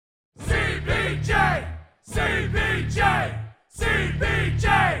CBJ!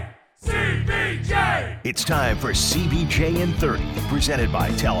 CBJ! CBJ! It's time for CBJ in 30, presented by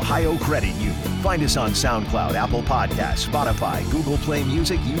Telhio Credit Union. Find us on SoundCloud, Apple Podcasts, Spotify, Google Play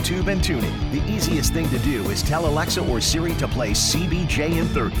Music, YouTube, and TuneIn. The easiest thing to do is tell Alexa or Siri to play CBJ in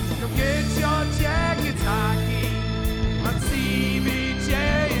 30. Go get your jackets hockey on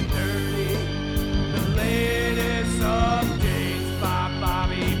CBJ in 30. The latest updates by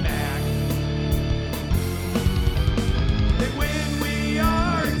Bobby Mack. They win, we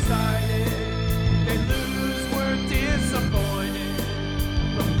are excited. They lose, we're disappointed.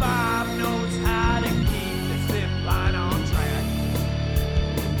 But Bob knows how to keep the zip line on track.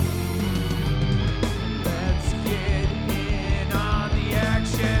 Let's get in on the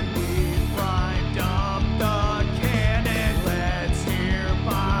action. We've primed up the cannon. Let's hear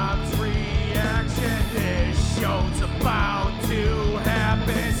Bob's reaction. This show's about to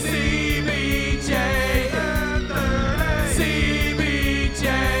happen. CBJ in 30. CBJ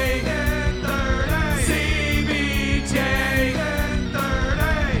in 30. CBJ in 30.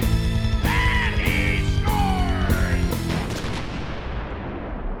 And he scored!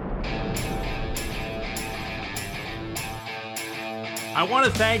 I want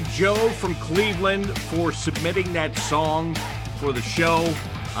to thank Joe from Cleveland for submitting that song for the show.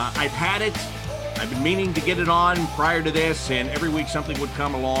 I've had it. I've been meaning to get it on prior to this, and every week something would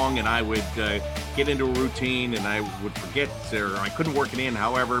come along, and I would get into a routine, and I would forget, or I couldn't work it in,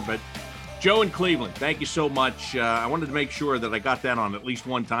 however. But Joe in Cleveland, thank you so much. I wanted to make sure that I got that on at least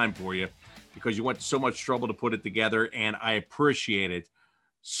one time for you, because you went to so much trouble to put it together, and I appreciate it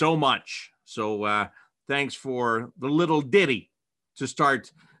so much. So thanks for the little ditty to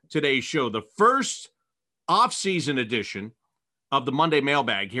start today's show, the first off-season edition of the Monday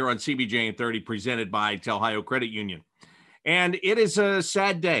Mailbag here on CBJ in 30, presented by Telhio Credit Union. And it is a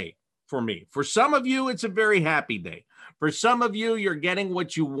sad day for me. For some of you, it's a very happy day. For some of you, you're getting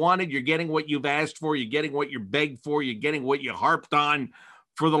what you wanted. You're getting what you've asked for. You're getting what you begged for. You're getting what you harped on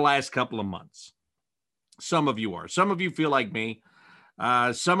for the last couple of months. Some of you are. Some of you feel like me.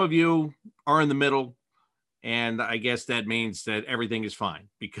 Some of you are in the middle. And I guess that means that everything is fine,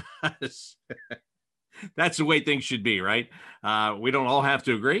 because that's the way things should be, right? We don't all have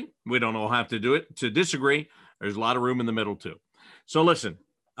to agree. We don't all have to do it to disagree. There's a lot of room in the middle too. So listen,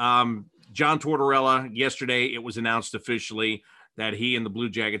 John Tortorella, yesterday it was announced officially that he and the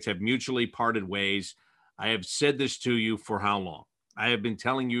Blue Jackets have mutually parted ways. I have said this to you for how long? I have been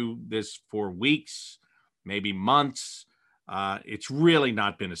telling you this for weeks, maybe months. It's really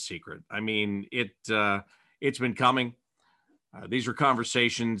not been a secret. I mean, it's been coming. These are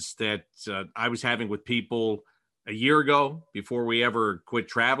conversations that I was having with people a year ago before we ever quit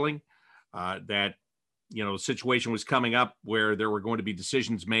traveling, that, the situation was coming up where there were going to be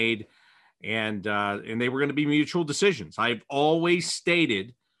decisions made, and they were going to be mutual decisions. I've always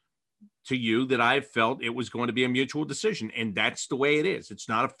stated to you that I felt it was going to be a mutual decision, and that's the way it is. It's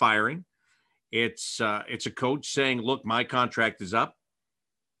not a firing. It's a coach saying, look, my contract is up,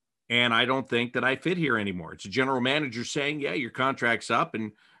 and I don't think that I fit here anymore. It's a general manager saying, yeah, your contract's up,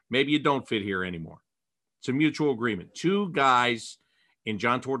 and maybe you don't fit here anymore. It's a mutual agreement. Two guys in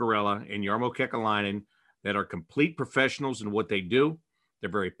John Tortorella and Jarmo Kekalainen that are complete professionals in what they do. They're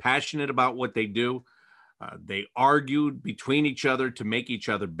very passionate about what they do. They argued between each other to make each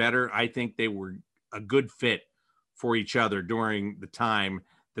other better. I think they were a good fit for each other during the time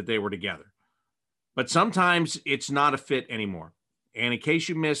that they were together. But sometimes it's not a fit anymore. And in case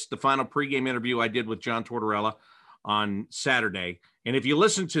you missed the final pregame interview I did with John Tortorella on Saturday, and if you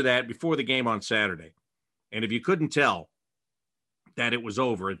listened to that before the game on Saturday, and if you couldn't tell that it was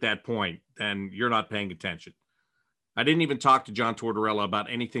over at that point, then you're not paying attention. I didn't even talk to John Tortorella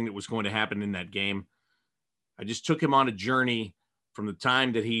about anything that was going to happen in that game. I just took him on a journey from the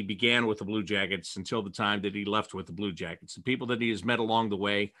time that he began with the Blue Jackets until the time that he left with the Blue Jackets, the people that he has met along the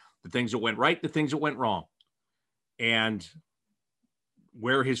way, the things that went right, the things that went wrong, and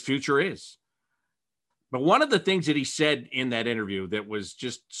where his future is. But one of the things that he said in that interview that was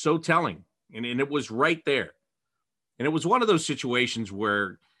just so telling, and it was right there, and it was one of those situations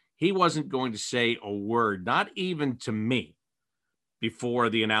where he wasn't going to say a word, not even to me, before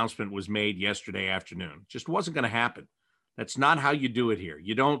the announcement was made yesterday afternoon. Just wasn't going to happen. That's not how you do it here.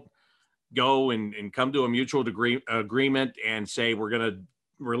 You don't go and come to a mutual agreement and say, we're going to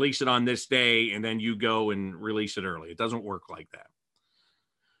release it on this day, and then you go and release it early. It doesn't work like that.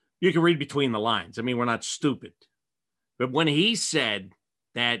 You can read between the lines. I mean, we're not stupid. But when he said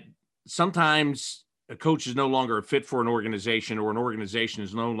that sometimes a coach is no longer a fit for an organization, or an organization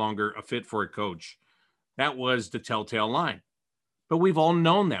is no longer a fit for a coach, that was the telltale line. But we've all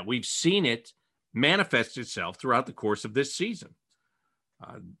known that. We've seen it manifests itself throughout the course of this season.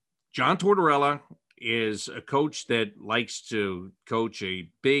 John Tortorella is a coach that likes to coach a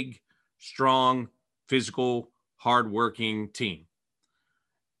big, strong, physical, hardworking team.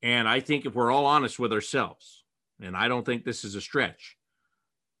 And I think if we're all honest with ourselves, and I don't think this is a stretch,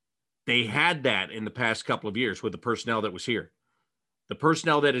 they had that in the past couple of years with the personnel that was here. The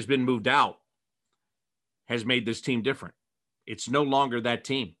personnel that has been moved out has made this team different. It's no longer that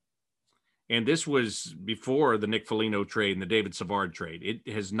team. And this was before the Nick Foligno trade and the David Savard trade.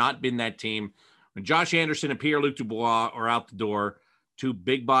 It has not been that team. When Josh Anderson and Pierre-Luc Dubois are out the door, two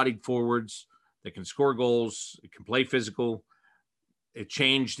big-bodied forwards that can score goals, can play physical, it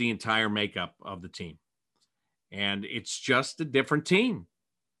changed the entire makeup of the team. And it's just a different team,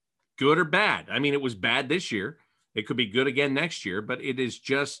 good or bad. I mean, it was bad this year. It could be good again next year, but it is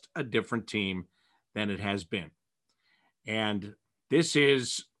just a different team than it has been. And this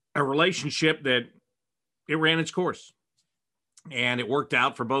is a relationship that it ran its course, and it worked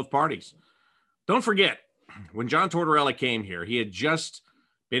out for both parties. Don't forget, when John Tortorella came here, he had just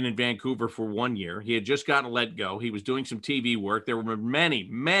been in Vancouver for 1 year. He had just gotten let go. He was doing some TV work. There were many,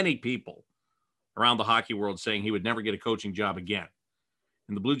 many people around the hockey world saying he would never get a coaching job again.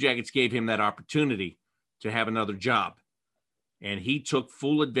 And the Blue Jackets gave him that opportunity to have another job. And he took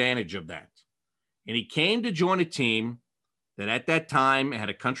full advantage of that. And he came to join a team that at that time had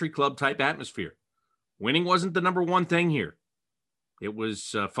a country club type atmosphere. Winning wasn't the number one thing here. It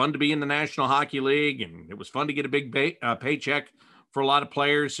was fun to be in the National Hockey League, and it was fun to get a big paycheck for a lot of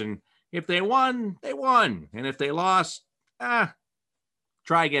players. And if they won, they won. And if they lost,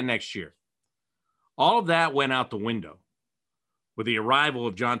 try again next year. All of that went out the window with the arrival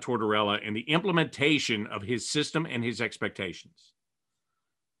of John Tortorella and the implementation of his system and his expectations.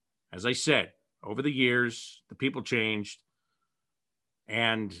 As I said, over the years, the people changed,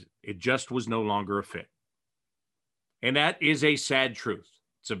 and it just was no longer a fit. And that is a sad truth.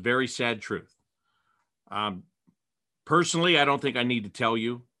 It's a very sad truth. Personally, I don't think I need to tell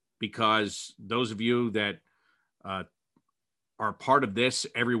you, because those of you that are part of this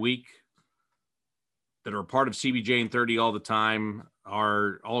every week, that are a part of CBJ and 30 all the time,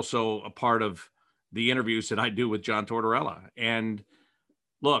 are also a part of the interviews that I do with John Tortorella. And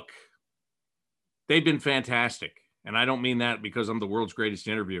look, they've been fantastic. And I don't mean that because I'm the world's greatest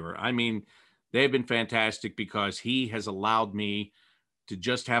interviewer. I mean, they've been fantastic because he has allowed me to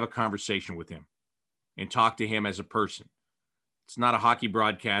just have a conversation with him and talk to him as a person. It's not a hockey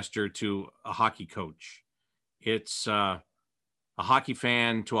broadcaster to a hockey coach. It's a hockey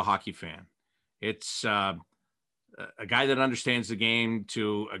fan to a hockey fan. It's a guy that understands the game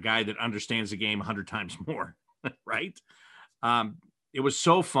to a guy that understands the game 100 times more, right? It was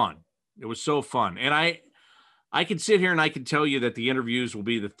so fun. It was so fun. And I can sit here and I can tell you that the interviews will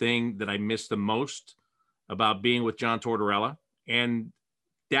be the thing that I miss the most about being with John Tortorella. And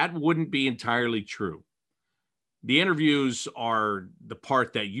that wouldn't be entirely true. The interviews are the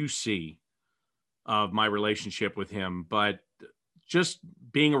part that you see of my relationship with him, but just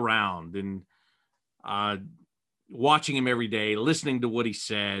being around and watching him every day, listening to what he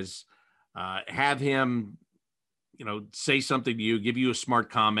says, have him, say something to you, give you a smart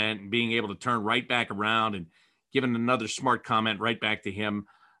comment, and being able to turn right back around and giving another smart comment right back to him,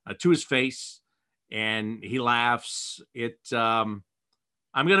 to his face, and he laughs. I'm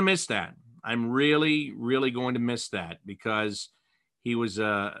going to miss that. I'm really, really going to miss that, because he was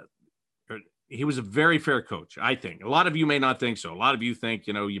a very fair coach, I think. A lot of you may not think so. A lot of you think,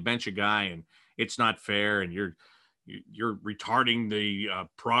 you bench a guy and it's not fair, and you're retarding the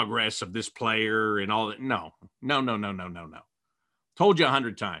progress of this player and all that. No. Told you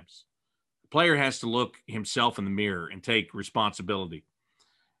 100 times. The player has to look himself in the mirror and take responsibility.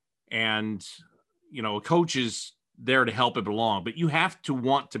 And, a coach is there to help him along, but you have to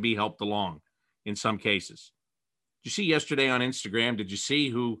want to be helped along in some cases. Did you see yesterday on Instagram, did you see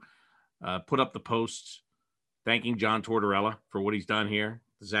who put up the posts thanking John Tortorella for what he's done here?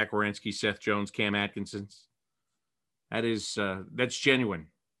 Zach Werenski, Seth Jones, Cam Atkinson. That's genuine.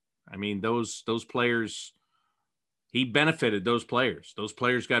 I mean, those players, he benefited those players. Those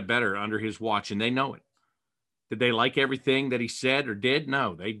players got better under his watch, and they know it. Did they like everything that he said or did?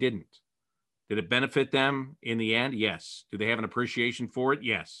 No, they didn't. Did it benefit them in the end? Yes. Do they have an appreciation for it?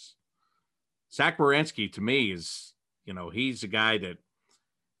 Yes. Zach Werenski, to me, is, he's a guy that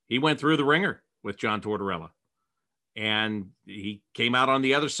he went through the ringer with John Tortorella, and he came out on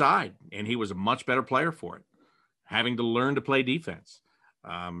the other side, and he was a much better player for it, having to learn to play defense,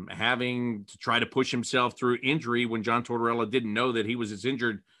 having to try to push himself through injury when John Tortorella didn't know that he was as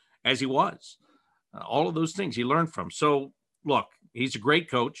injured as he was. All of those things he learned from. So, look, he's a great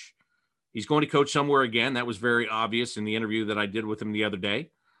coach. He's going to coach somewhere again. That was very obvious in the interview that I did with him the other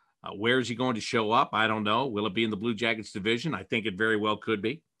day. Where is he going to show up? I don't know. Will it be in the Blue Jackets division? I think it very well could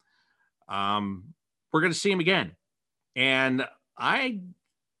be. We're going to see him again. And I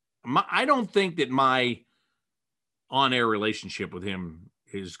don't think that my on-air relationship with him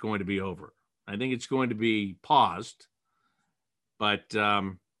is going to be over. I think it's going to be paused. But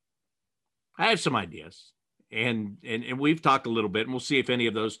I have some ideas. And we've talked a little bit, and we'll see if any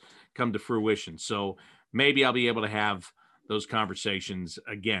of those come to fruition. So maybe I'll be able to have those conversations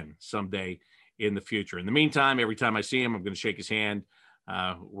again someday in the future. In the meantime, every time I see him, I'm going to shake his hand.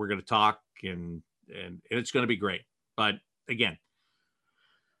 We're going to talk, and it's going to be great. But again,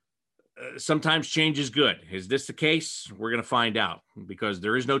 sometimes change is good. Is this the case? We're going to find out, because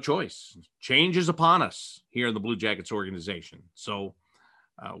there is no choice. Change is upon us here in the Blue Jackets organization. So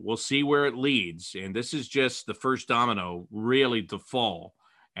we'll see where it leads. And this is just the first domino really to fall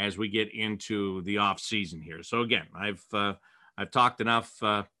as we get into the off season here. So again, I've talked enough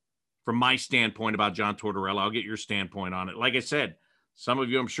from my standpoint about John Tortorella. I'll get your standpoint on it. Like I said, some of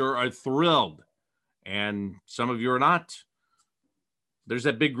you, I'm sure, are thrilled, and some of you are not. There's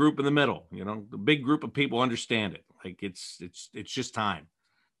that big group in the middle, the big group of people understand it. Like it's just time.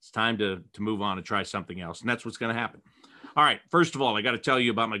 It's time to move on and try something else. And that's what's going to happen. All right. First of all, I got to tell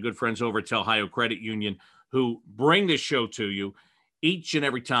you about my good friends over at Tel Ohio Credit Union, who bring this show to you each and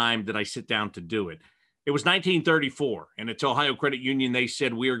every time that I sit down to do it. It was 1934, and at Tel Ohio Credit Union, they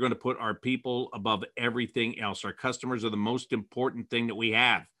said, we are going to put our people above everything else. Our customers are the most important thing that we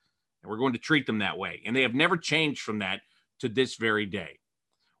have, and we're going to treat them that way. And they have never changed from that to this very day.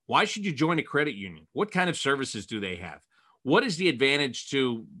 Why should you join a credit union? What kind of services do they have? What is the advantage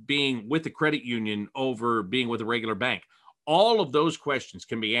to being with a credit union over being with a regular bank? All of those questions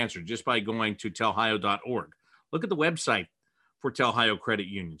can be answered just by going to telhio.org. Look at the website for Tel Ohio Credit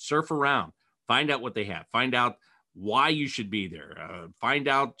Union. Surf around. Find out what they have. Find out why you should be there. Find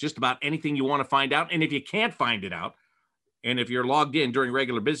out just about anything you want to find out. And if you can't find it out, and if you're logged in during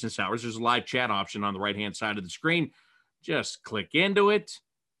regular business hours, there's a live chat option on the right-hand side of the screen. Just click into it,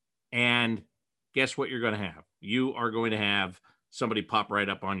 and guess what you're going to have? You are going to have somebody pop right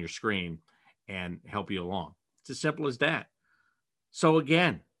up on your screen and help you along. It's as simple as that. So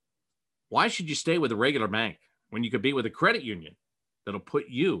again, why should you stay with a regular bank when you could be with a credit union that'll put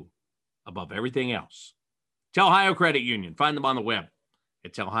you above everything else? Tel Ohio Credit Union. Find them on the web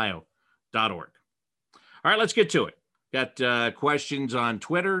at telhio.org. All right, let's get to it. Got questions on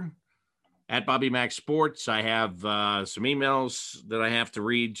Twitter at Bobby Mack Sports. I have some emails that I have to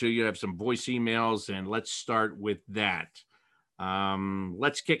read to you. I have some voice emails, and let's start with that.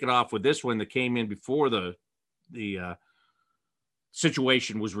 Let's kick it off with this one that came in before the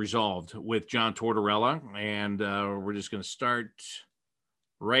situation was resolved with John Tortorella, and we're just going to start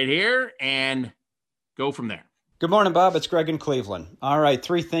right here and go from there. Good morning, Bob. It's Greg in Cleveland. All right,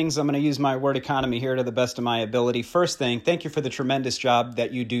 3 things. I'm going to use my word economy here to the best of my ability. First thing, thank you for the tremendous job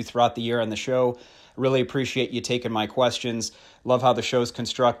that you do throughout the year on the show. Really appreciate you taking my questions. Love how the show's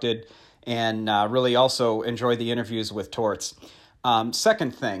constructed, and really also enjoy the interviews with Torts.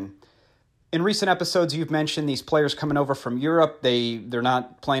 Second thing, in recent episodes, you've mentioned these players coming over from Europe. They're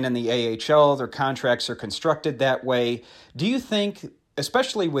not playing in the AHL. Their contracts are constructed that way. Do you think,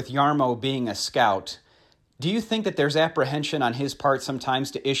 especially with Jarmo being a scout, do you think that there's apprehension on his part sometimes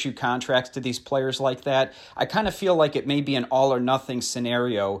to issue contracts to these players like that? I kind of feel like it may be an all-or-nothing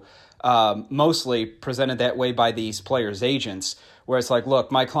scenario, mostly presented that way by these players' agents, where it's like,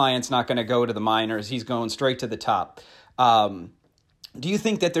 look, my client's not going to go to the minors. He's going straight to the top. Do you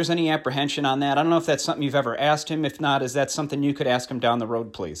think that there's any apprehension on that? I don't know if that's something you've ever asked him. If not, is that something you could ask him down the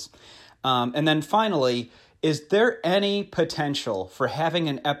road, please? And then finally, is there any potential for having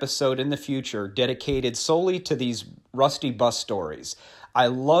an episode in the future dedicated solely to these Rusty Bus stories? I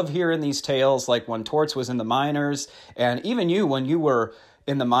love hearing these tales, like when Torts was in the minors, and even you, when you were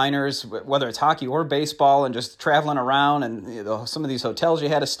in the minors, whether it's hockey or baseball, and just traveling around and some of these hotels you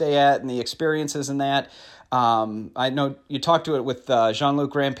had to stay at and the experiences in that. I know you talked to it with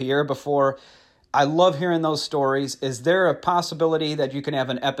Jean-Luc Grandpierre before. I love hearing those stories. Is there a possibility that you can have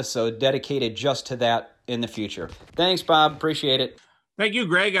an episode dedicated just to that in the future? Thanks, Bob. Appreciate it. Thank you,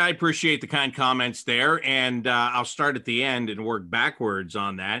 Greg. I appreciate the kind comments there. And I'll start at the end and work backwards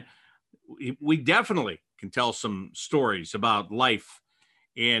on that. We definitely can tell some stories about life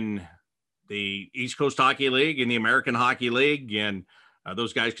in the East Coast Hockey League and the American Hockey League. And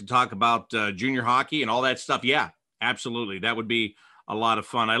those guys can talk about junior hockey and all that stuff. Yeah, absolutely. That would be a lot of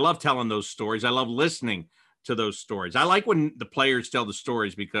fun. I love telling those stories. I love listening to those stories. I like when the players tell the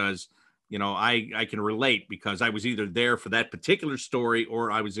stories because I can relate because I was either there for that particular story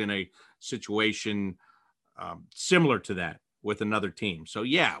or I was in a situation similar to that with another team. So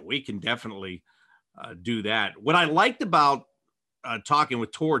yeah, we can definitely do that. What I liked about talking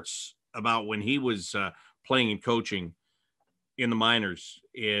with Torts about when he was playing and coaching in the minors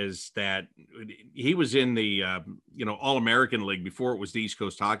is that he was in the All-American League before it was the East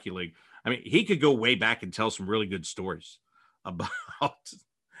Coast Hockey League. I mean, he could go way back and tell some really good stories about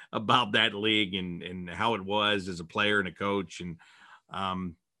that league and how it was as a player and a coach. And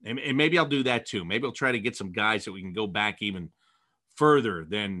maybe I'll do that too. Maybe I'll try to get some guys that we can go back even further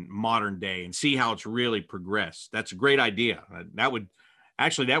than modern day and see how it's really progressed. That's a great idea. That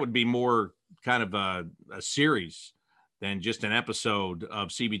would be more kind of a series than just an episode of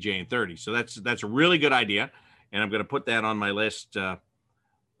CBJ in 30. So that's a really good idea. And I'm going to put that on my list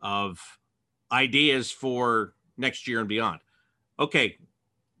of ideas for next year and beyond. Okay.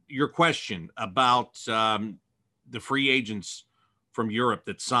 Your question about the free agents from Europe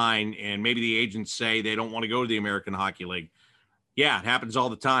that sign and maybe the agents say they don't want to go to the American Hockey League. Yeah, it happens all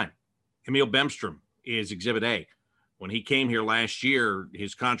the time. Emil Bemstrom is Exhibit A. When he came here last year,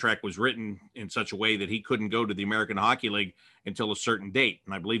 his contract was written in such a way that he couldn't go to the American Hockey League until a certain date.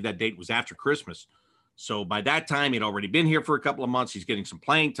 And I believe that date was after Christmas. So by that time, he'd already been here for a couple of months. He's getting some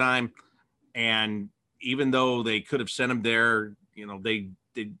playing time. And even though they could have sent him there,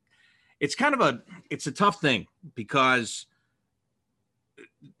 it's a tough thing because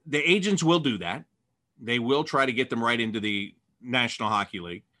the agents will do that. They will try to get them right into the National Hockey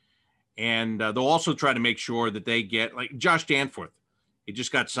League. And they'll also try to make sure that they get, like Josh Danforth. He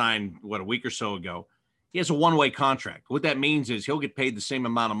just got signed, a week or so ago. He has a one-way contract. What that means is he'll get paid the same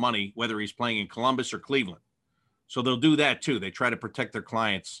amount of money, whether he's playing in Columbus or Cleveland. So they'll do that too. They try to protect their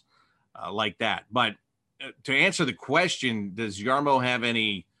clients like that. But to answer the question, does Jarmo have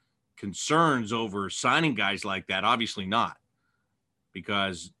any concerns over signing guys like that? Obviously not,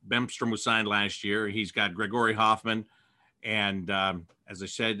 because Bemstrom was signed last year. He's got Gregory Hoffman. And as I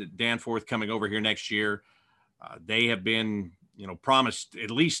said, Danforth coming over here next year. They have been, promised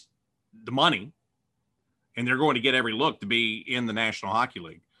at least the money, and they're going to get every look to be in the National Hockey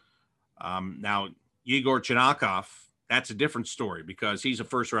League. Now, Yegor Chinakov, that's a different story because he's a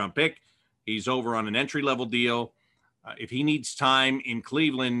first-round pick. He's over on an entry-level deal. If he needs time in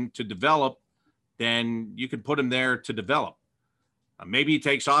Cleveland to develop, then you can put him there to develop. Maybe he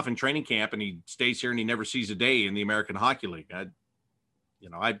takes off in training camp and he stays here and he never sees a day in the American Hockey League.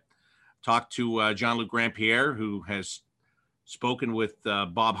 I talked to Jean-Luc Grandpierre, who has spoken with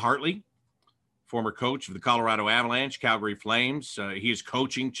Bob Hartley, former coach of the Colorado Avalanche, Calgary Flames. He is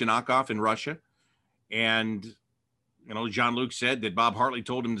coaching Chinakov in Russia. And, Jean-Luc said that Bob Hartley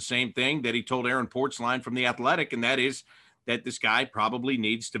told him the same thing that he told Aaron Portzline from The Athletic, and that is that this guy probably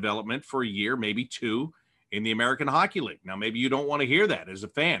needs development for a year, maybe two, in the American Hockey League. Now, maybe you don't want to hear that as a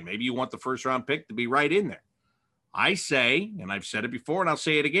fan. Maybe you want the first-round pick to be right in there. I say, and I've said it before and I'll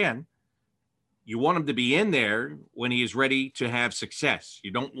say it again, you want him to be in there when he is ready to have success.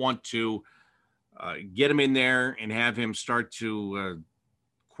 You don't want to get him in there and have him start to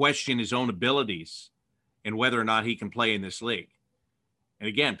question his own abilities and whether or not he can play in this league. And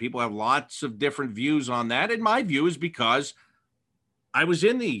again, people have lots of different views on that. And my view is because I was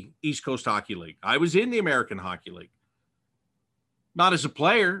in the East Coast Hockey League. I was in the American Hockey League. Not as a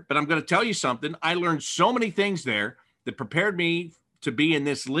player, but I'm going to tell you something. I learned so many things there that prepared me to be in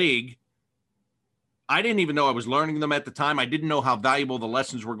this league. I didn't even know I was learning them at the time. I didn't know how valuable the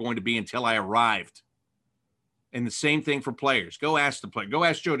lessons were going to be until I arrived. And the same thing for players. Go ask the player. Go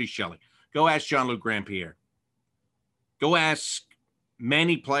ask Jody Shelley. Go ask Jean-Luc Grandpierre. Go ask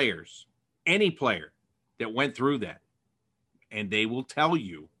many players, any player that went through that. And they will tell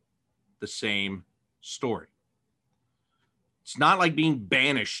you the same story. It's not like being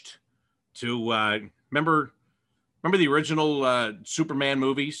banished to, remember the original Superman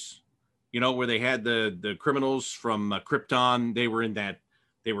movies, where they had the criminals from Krypton.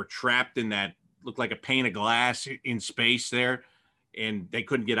 They were trapped in that, looked like a pane of glass in space there, and they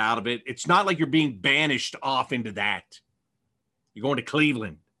couldn't get out of it. It's not like you're being banished off into that. You're going to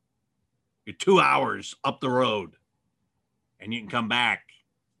Cleveland. You're 2 hours up the road. And you can come back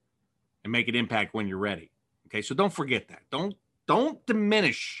and make an impact when you're ready. Okay, so don't forget that. Don't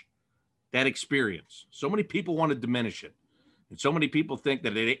diminish that experience. So many people want to diminish it. And so many people think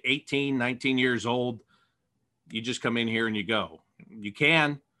that at 18, 19 years old, you just come in here and you go. You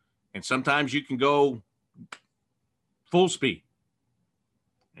can, and sometimes you can go full speed.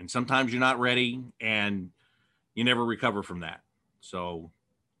 And sometimes you're not ready, and you never recover from that. So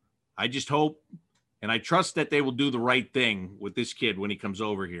I just hope and I trust that they will do the right thing with this kid when he comes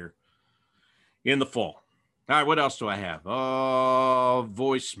over here. in the fall. All right, what else do I have? Oh,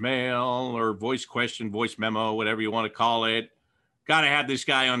 voicemail or voice question, voice memo, whatever you want to call it. Got to have this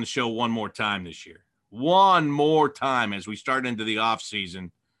guy on the show one more time this year. One more time as we start into the off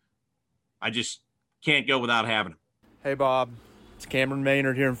season. I just can't go without having him. Hey, Bob. It's Cameron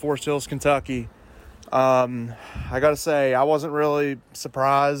Maynard here in Forest Hills, Kentucky. I got to say, I wasn't really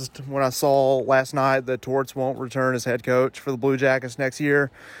surprised when I saw last night that Torts won't return as head coach for the Blue Jackets next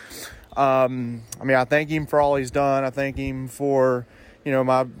year. I thank him for all he's done. I thank him for,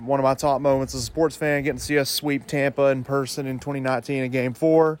 one of my top moments as a sports fan, getting to see us sweep Tampa in person in 2019 in Game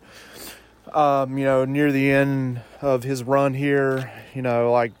 4. Near the end of his run here,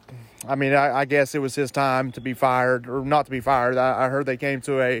 I guess it was his time to be fired, or not to be fired. I heard they came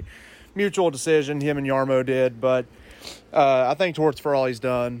to a mutual decision, him and Yarmo did, but I thank Torts for all he's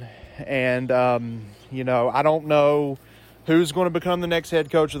done. And, I don't know who's going to become the next head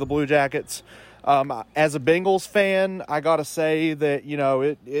coach of the Blue Jackets. As a Bengals fan, I got to say that,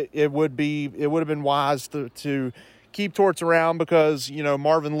 it would have been wise to keep Torts around because,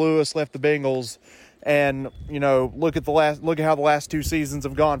 Marvin Lewis left the Bengals and, look at how the last 2 seasons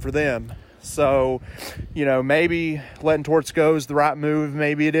have gone for them. So, maybe letting Torts go is the right move.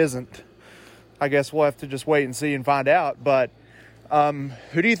 Maybe it isn't. I guess we'll have to just wait and see and find out. But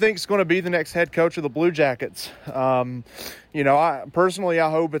who do you think is going to be the next head coach of the Blue Jackets? I personally,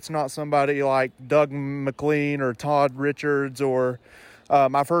 I hope it's not somebody like Doug McLean or Todd Richards or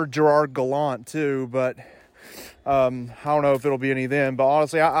I've heard Gerard Gallant too, but I don't know if it'll be any of them. But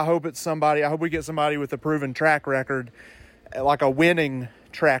honestly, I hope it's somebody. I hope we get somebody with a proven track record, like a winning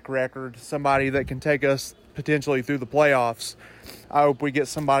track record, somebody that can take us potentially through the playoffs. I hope we get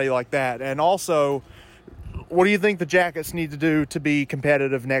somebody like that. And also, what do you think the Jackets need to do to be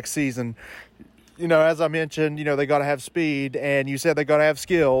competitive next season? As I mentioned, they got to have speed, and you said they got to have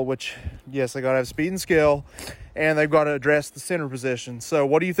skill, which, yes, they got to have speed and skill, and they've got to address the center position. So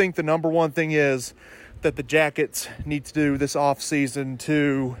what do you think the number one thing is that the Jackets need to do this offseason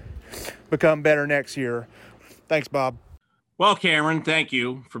to become better next year? Thanks, Bob. Well, Cameron, thank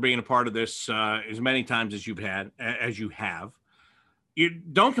you for being a part of this as many times as you have. You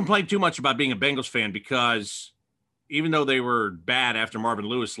don't complain too much about being a Bengals fan because even though they were bad after Marvin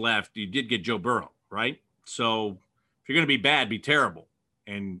Lewis left, you did get Joe Burrow, right? So if you're going to be bad, be terrible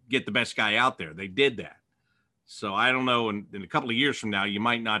and get the best guy out there. They did that. So I don't know, in a couple of years from now, you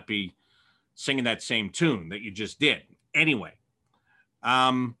might not be singing that same tune that you just did. Anyway,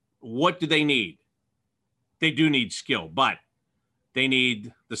 what do they need? They do need skill, but they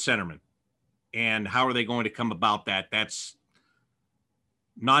need the centerman. And how are they going to come about that? That's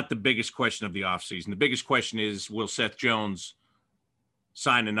not the biggest question of the offseason. The biggest question is, will Seth Jones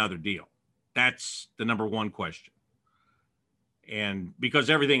sign another deal? That's the number one question. And because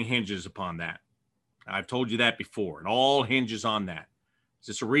everything hinges upon that. I've told you that before. It all hinges on that. Is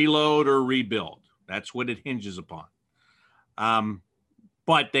this a reload or a rebuild? That's what it hinges upon.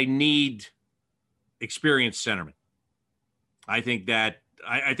 But they need experienced centermen. I think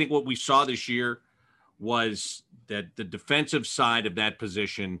what we saw this year was that the defensive side of that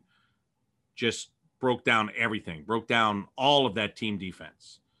position just broke down everything, broke down all of that team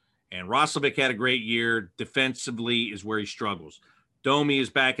defense. And Roslovic had a great year. Defensively is where he struggles. Domi is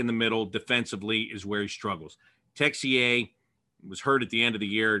back in the middle. Defensively is where he struggles. Texier was hurt at the end of the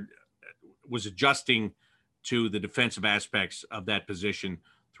year, was adjusting to the defensive aspects of that position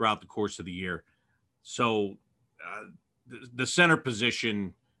throughout the course of the year. So the center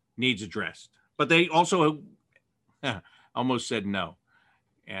position needs addressed. But they also almost said no.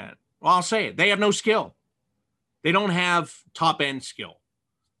 And well, I'll say it. They have no skill. They don't have top-end skill.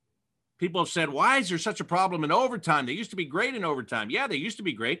 People have said, why is there such a problem in overtime? They used to be great in overtime. Yeah, they used to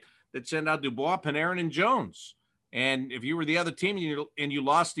be great. They'd send out Dubois, Panarin, and Jones. And if you were the other team and you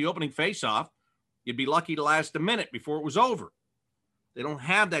lost the opening faceoff, you'd be lucky to last a minute before it was over. They don't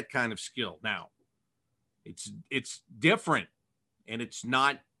have that kind of skill now. It's different, and it's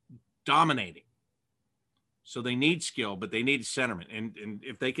not dominating. So they need skill, but they need a centerman. And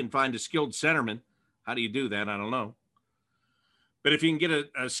if they can find a skilled centerman, how do you do that? I don't know. But if you can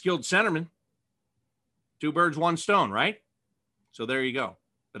get a skilled centerman, 2 birds, 1 stone, right? So there you go.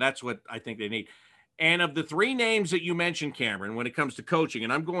 But that's what I think they need. And of the 3 names that you mentioned, Cameron, when it comes to coaching,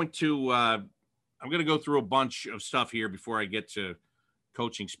 and I'm going to go through a bunch of stuff here before I get to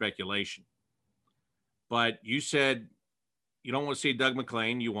coaching speculation. But you said you don't want to see Doug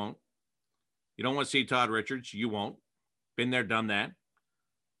McLean. You won't. You don't want to see Todd Richards. You won't. Been there, done that.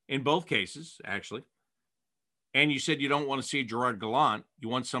 In both cases, actually. And you said you don't want to see Gerard Gallant. You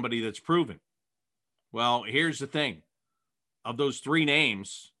want somebody that's proven. Well, here's the thing. Of those 3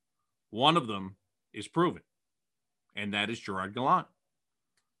 names, One of them is proven, and that is Gerard Gallant.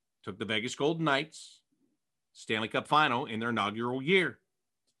 Took the Vegas Golden Knights Stanley Cup final in their inaugural year.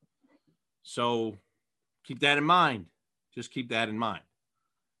 So keep that in mind. Just keep that in mind.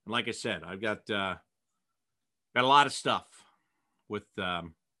 And like I said, I've got a lot of stuff with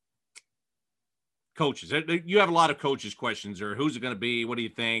coaches. You have a lot of coaches questions, or who's it going to be? What do you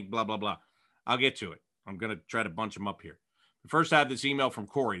think? Blah, blah, blah. I'll get to it. I'm going to try to bunch them up here. But first, I have this email from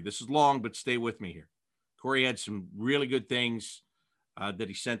Corey. This is long, but stay with me here. Corey had some really good things that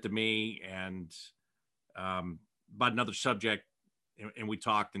he sent to me, and about another subject, and we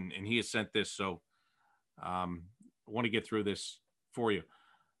talked, and he has sent this. So I want to get through this for you.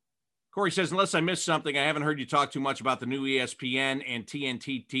 Corey says, unless I missed something, I haven't heard you talk too much about the new ESPN and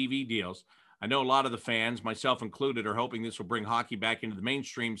TNT TV deals. I know a lot of the fans, myself included, are hoping this will bring hockey back into the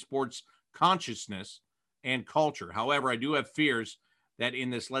mainstream sports consciousness and culture. However, I do have fears that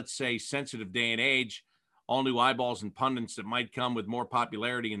in this, let's say, sensitive day and age, all new eyeballs and pundits that might come with more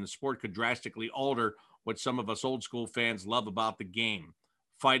popularity in the sport could drastically alter what some of us old school fans love about the game.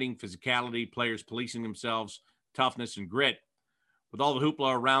 Fighting, physicality, players policing themselves, toughness, and grit. With all the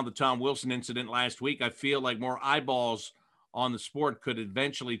hoopla around the Tom Wilson incident last week, I feel like more eyeballs on the sport could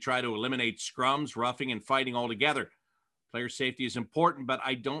eventually try to eliminate scrums, roughing, and fighting altogether. Player safety is important, but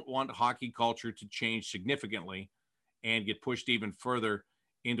I don't want hockey culture to change significantly and get pushed even further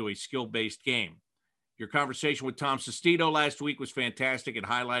into a skill-based game. Your conversation with Tom Sestito last week was fantastic. It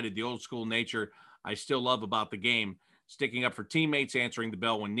highlighted the old school nature I still love about the game, sticking up for teammates, answering the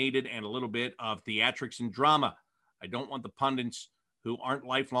bell when needed, and a little bit of theatrics and drama. I don't want the pundits who aren't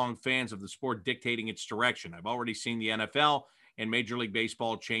lifelong fans of the sport dictating its direction. I've already seen the NFL and Major League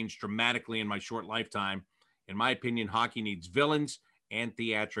Baseball change dramatically in my short lifetime. In my opinion, hockey needs villains and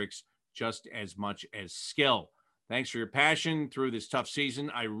theatrics just as much as skill. Thanks for your passion through this tough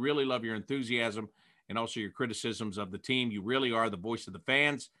season. I really love your enthusiasm and also your criticisms of the team. You really are the voice of the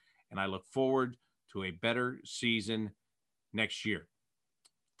fans, and I look forward to a better season next year.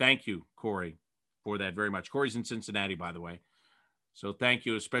 Thank you, Corey, for that very much. Corey's in Cincinnati, by the way. So thank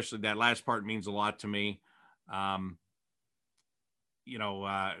you, especially that last part means a lot to me. And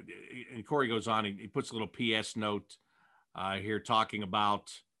Corey goes on, he puts a little PS note here talking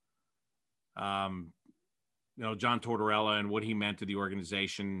about, John Tortorella and what he meant to the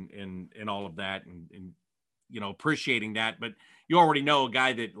organization and all of that and appreciating that. But you already know a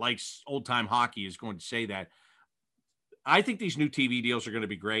guy that likes old time hockey is going to say that. I think these new TV deals are going to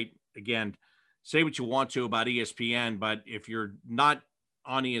be great. Again, say what you want to about ESPN, but if you're not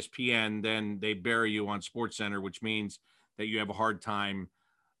on ESPN, then they bury you on SportsCenter, which means that you have a hard time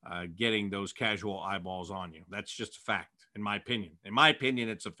getting those casual eyeballs on you. That's just a fact, in my opinion. In my opinion,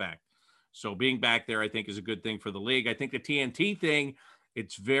 it's a fact. So being back there, I think, is a good thing for the league. I think the TNT thing,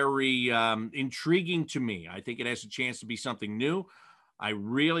 it's very intriguing to me. I think it has a chance to be something new. I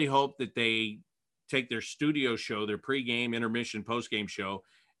really hope that they take their studio show, their pregame, intermission, postgame show,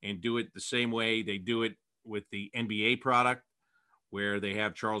 and do it the same way they do it with the NBA product, where they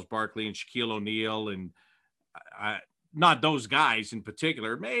have Charles Barkley and Shaquille O'Neal and not those guys in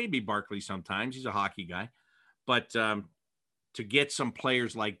particular, maybe Barkley sometimes. He's a hockey guy. But to get some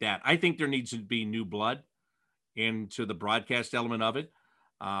players like that, I think there needs to be new blood into the broadcast element of it.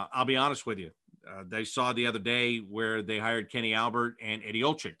 I'll be honest with you. They saw the other day where they hired Kenny Albert and Eddie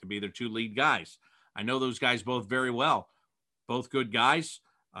Olczyk to be their two lead guys. I know those guys both very well. Both good guys.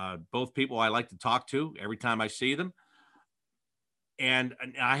 Both people I like to talk to every time I see them. And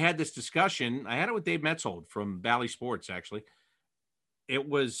I had this discussion. I had it with Dave Metzold from Bally Sports, actually. It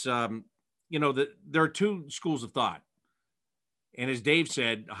was, there are two schools of thought. And as Dave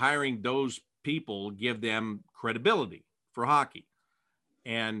said, hiring those people give them credibility for hockey.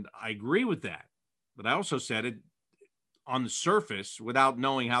 And I agree with that. But I also said it on the surface, without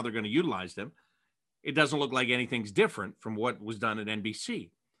knowing how they're going to utilize them, it doesn't look like anything's different from what was done at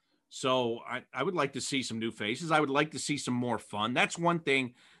NBC. So I would like to see some new faces. I would like to see some more fun. That's one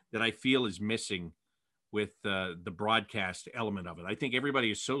thing that I feel is missing with the broadcast element of it. I think everybody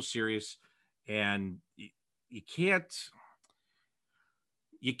is so serious, and you can't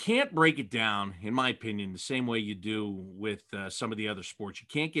break it down, in my opinion, the same way you do with some of the other sports. You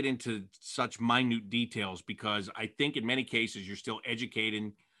can't get into such minute details because I think in many cases you're still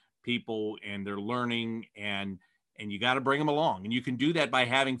educating people and they're learning, and you got to bring them along. And you can do that by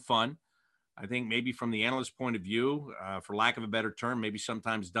having fun. I think maybe from the analyst point of view, for lack of a better term, maybe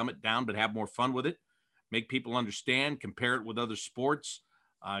sometimes dumb it down, but have more fun with it. Make people understand, compare it with other sports,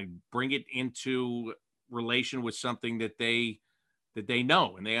 bring it into relation with something that they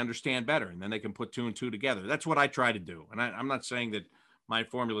know and they understand better, and then they can put two and two together. That's what I try to do. And I'm not saying that my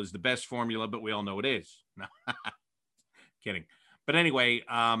formula is the best formula, but we all know it is. No, kidding. But anyway,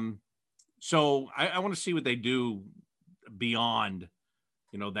 so I want to see what they do beyond,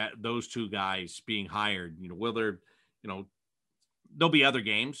 that those two guys being hired. Will there, there'll be other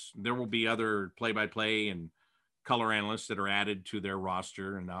games. There will be other play-by-play and color analysts that are added to their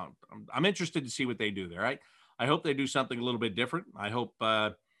roster. And I'm interested to see what they do there. I hope they do something a little bit different. I hope,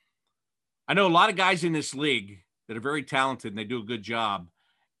 I know a lot of guys in this league that are very talented and they do a good job.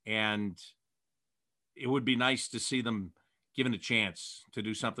 And it would be nice to see them given a chance to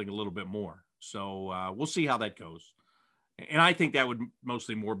do something a little bit more. So we'll see how that goes. And I think that would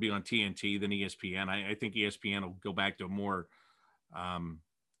mostly more be on TNT than ESPN. I think ESPN will go back to a more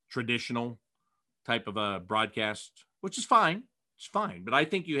traditional type of a broadcast, which is fine. It's fine. But I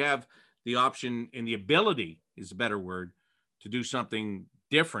think you have the option and the ability is a better word to do something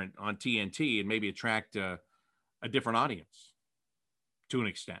different on TNT and maybe attract a different audience to an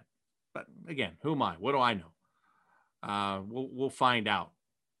extent. But again, who am I? What do I know? We'll find out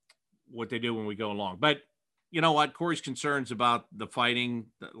what they do when we go along. But you know what? Corey's concerns about the fighting,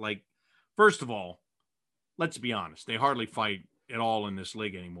 like, first of all, let's be honest. They hardly fight at all in this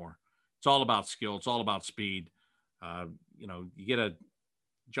league anymore. It's all about skill. It's all about speed. You get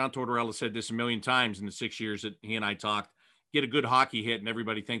John Tortorella said this a million times in the 6 years that he and I talked, get a good hockey hit and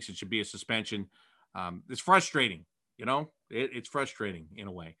everybody thinks it should be a suspension. It's frustrating, it's frustrating in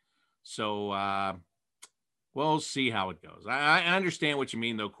a way. So we'll see how it goes. I understand what you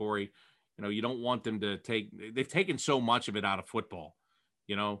mean though, Corey. You don't want them to they've taken so much of it out of football,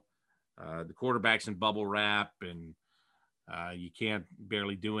 the quarterback's in bubble wrap and you can't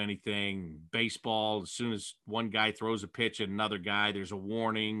barely do anything. Baseball, as soon as one guy throws a pitch at another guy, there's a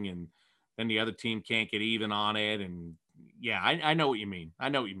warning and then the other team can't get even on it. And yeah, I know what you mean.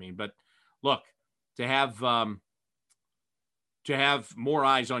 But look, to have more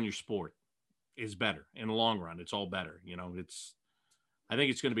eyes on your sport is better in the long run. It's all better. I think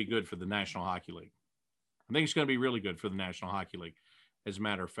it's going to be good for the National Hockey League. I think it's going to be really good for the National Hockey League, as a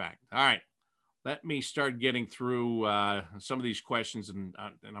matter of fact. All right, let me start getting through some of these questions, and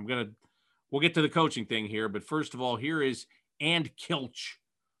we'll get to the coaching thing here. But first of all, here is And Kilch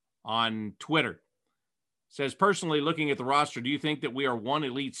on Twitter. Says, personally, looking at the roster, do you think that we are one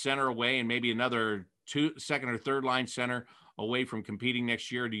elite center away and maybe another second or third line center away from competing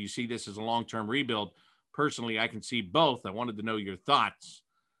next year? Or do you see this as a long-term rebuild? Personally, I can see both. I wanted to know your thoughts.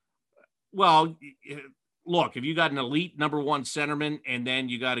 Well, look, if you got an elite number one centerman and then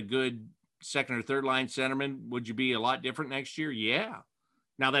you got a good second or third line centerman, would you be a lot different next year? Yeah.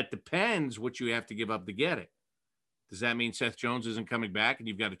 Now, that depends what you have to give up to get it. Does that mean Seth Jones isn't coming back and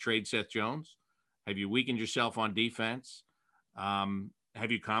you've got to trade Seth Jones? Have you weakened yourself on defense? Have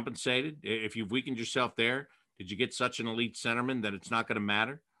you compensated? If you've weakened yourself there, did you get such an elite centerman that it's not going to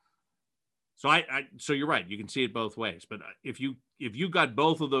matter? So so you're right. You can see it both ways. But if you got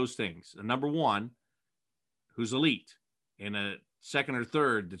both of those things, a number one who's elite and a second or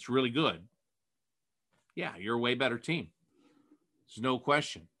third that's really good, yeah, you're a way better team. There's no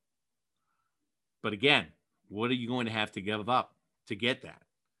question. But again, what are you going to have to give up to get that?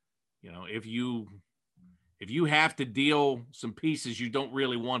 If you have to deal some pieces you don't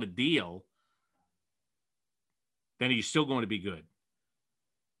really want to deal, then are you still going to be good?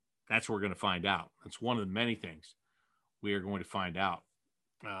 That's what we're going to find out. That's one of the many things we are going to find out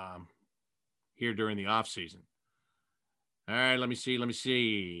here during the offseason. All right, let me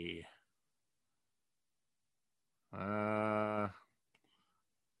see. Got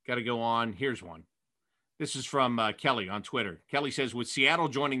to go on. Here's one. This is from Kelly on Twitter. Kelly says, with Seattle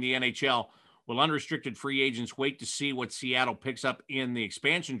joining the NHL, will unrestricted free agents wait to see what Seattle picks up in the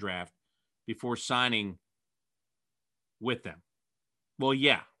expansion draft before signing with them? Well,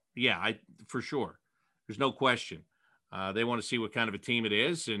 yeah, for sure. There's no question. They want to see what kind of a team it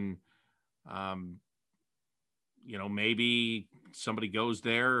is. And, maybe somebody goes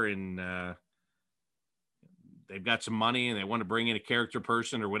there and they've got some money and they want to bring in a character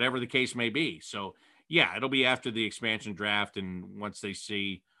person or whatever the case may be. So, yeah, it'll be after the expansion draft and once they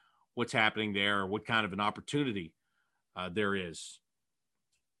see what's happening there or what kind of an opportunity there is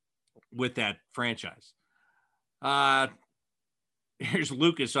with that franchise. Here's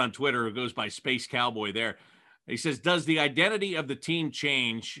Lucas on Twitter who goes by Space Cowboy there. He says, does the identity of the team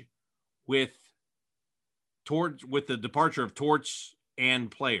change with the departure of Torts and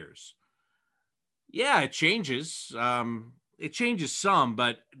players? Yeah, it changes. It changes some,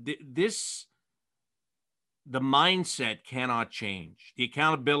 but the mindset cannot change. The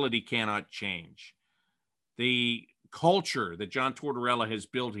accountability cannot change. The culture that John Tortorella has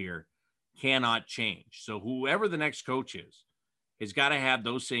built here cannot change. So whoever the next coach is, has got to have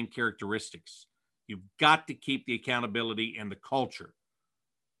those same characteristics. You've got to keep the accountability and the culture.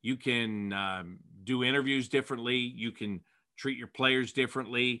 You can do interviews differently. You can treat your players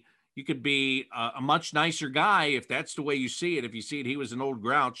differently. You could be a much nicer guy if that's the way you see it. If you see it, he was an old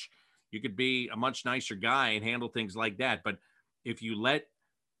grouch, you could be a much nicer guy and handle things like that. But if you let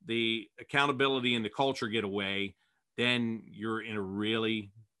the accountability and the culture get away, then you're in a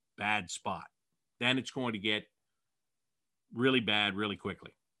really bad spot. Then it's going to get really bad really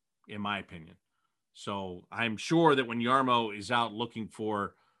quickly, in my opinion. So I'm sure that when Jarmo is out looking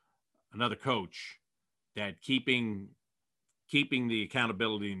for another coach, that keeping the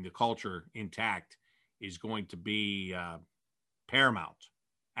accountability and the culture intact is going to be paramount,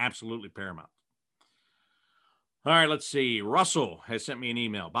 absolutely paramount. All right, let's see. Russell has sent me an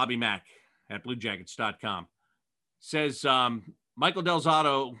email, bobbymack@bluejackets.com. Says, Michael Del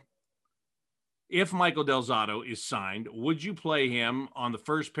Zotto, if Michael Del Zotto is signed, would you play him on the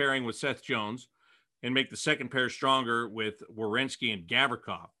first pairing with Seth Jones and make the second pair stronger with Werenski and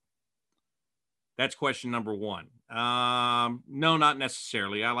Gavrikov? That's question number one. No, not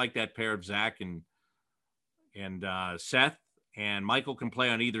necessarily. I like that pair of Zach and Seth, and Michael can play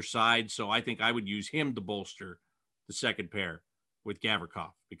on either side. So I think I would use him to bolster the second pair with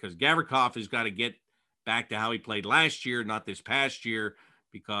Gavrikov, because Gavrikov has got to get back to how he played last year, not this past year,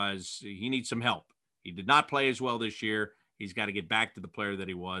 because he needs some help. He did not play as well this year. He's got to get back to the player that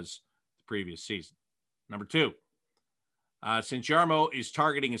he was the previous season. Number two, since Jarmo is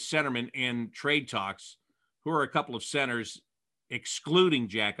targeting a centerman in trade talks, who are a couple of centers, excluding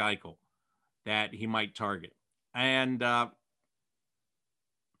Jack Eichel, that he might target? And I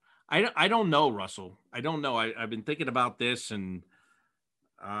don't know, Russell. I don't know. I've been thinking about this, and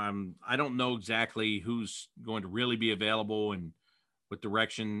I don't know exactly who's going to really be available and what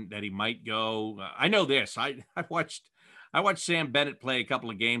direction that he might go. I know this. I watched Sam Bennett play a couple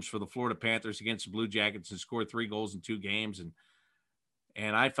of games for the Florida Panthers against the Blue Jackets and scored 3 goals in 2 games.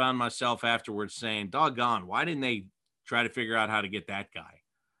 And I found myself afterwards saying, doggone, why didn't they try to figure out how to get that guy?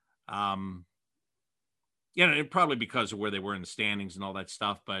 Probably because of where they were in the standings and all that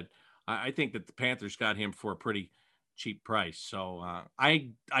stuff. But I think that the Panthers got him for a pretty cheap price. So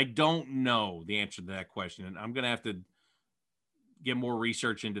I don't know the answer to that question. And I'm going to have to get more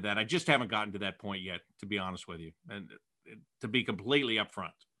research into that. I just haven't gotten to that point yet, to be honest with you. And to be completely upfront,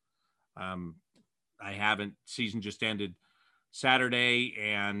 I haven't. Season just ended Saturday,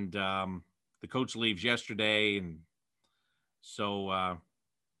 and the coach leaves yesterday. And so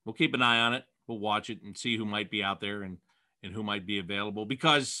we'll keep an eye on it. We'll watch it and see who might be out there and who might be available.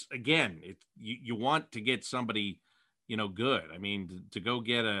 Because, again, you want to get somebody, good. I mean, to go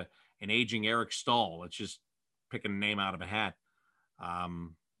get an aging Eric Stahl, let's just pick a name out of a hat.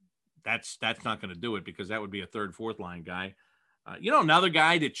 That's not going to do it, because that would be a third, fourth line guy. Another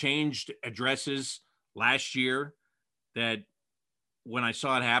guy that changed addresses last year, that when I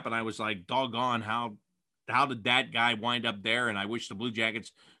saw it happen, I was like, doggone, how did that guy wind up there? And I wish the Blue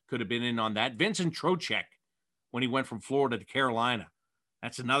Jackets could have been in on that. Vincent Trocheck, when he went from Florida to Carolina,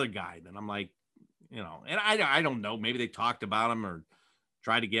 that's another guy that I'm like, and I don't know, maybe they talked about him or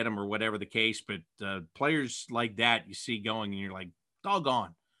tried to get him or whatever the case, but players like that you see going and you're like,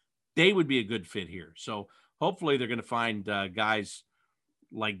 doggone, they would be a good fit here. So hopefully they're going to find guys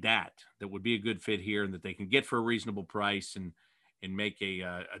like that would be a good fit here and that they can get for a reasonable price and make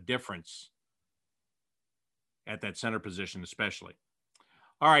a difference at that center position, especially.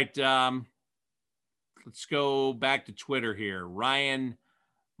 All right. Let's go back to Twitter here. Ryan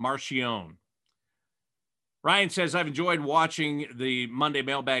Marcione. Ryan says, I've enjoyed watching the Monday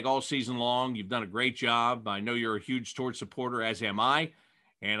Mailbag all season long. You've done a great job. I know you're a huge Torts supporter, as am I.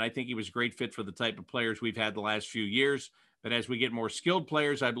 And I think he was a great fit for the type of players we've had the last few years. But as we get more skilled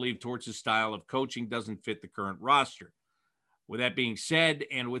players, I believe Torts' style of coaching doesn't fit the current roster. With that being said,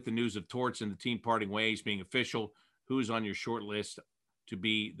 and with the news of Torts and the team parting ways being official, who's on your short list to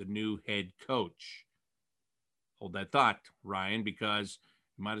be the new head coach? Hold that thought, Ryan, because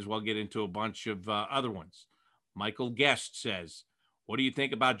you might as well get into a bunch of other ones. Michael Guest says, what do you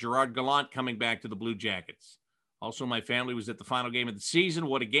think about Gerard Gallant coming back to the Blue Jackets? Also, my family was at the final game of the season.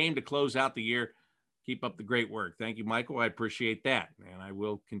 What a game to close out the year. Keep up the great work. Thank you, Michael. I appreciate that. And I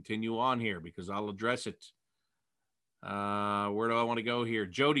will continue on here because I'll address it. Where do I want to go here?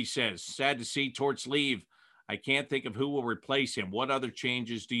 Jody says, sad to see Torts leave. I can't think of who will replace him. What other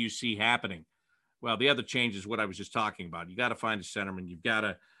changes do you see happening? Well, the other change is what I was just talking about. You got to find a centerman. You've got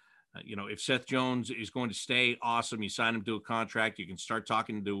to, if Seth Jones is going to stay, awesome. You sign him to a contract. You can start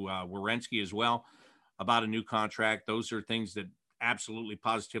talking to Werenski as well about a new contract. Those are things that absolutely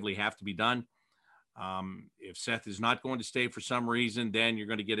positively have to be done. If Seth is not going to stay for some reason, then you're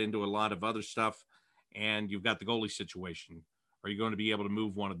going to get into a lot of other stuff, and you've got the goalie situation. Are you going to be able to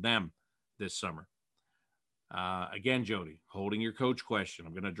move one of them this summer? Again, Jody, holding your coach question.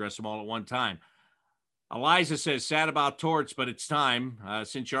 I'm going to address them all at one time. Eliza says, sad about Torts, but it's time.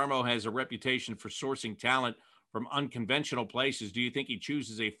 Since Jarmo has a reputation for sourcing talent from unconventional places, do you think he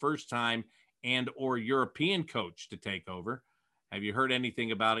chooses a first-time and or European coach to take over? Have you heard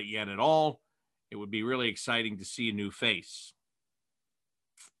anything about it yet at all? It would be really exciting to see a new face.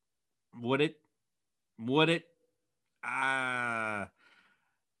 Would it? Would it? I'm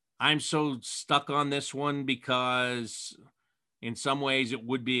so stuck on this one because in some ways it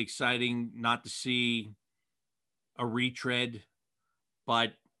would be exciting not to see a retread,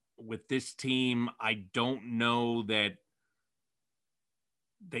 but with this team, I don't know that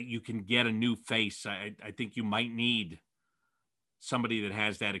you can get a new face. I think you might need somebody that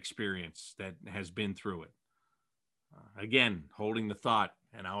has that experience, that has been through it. Again, holding the thought,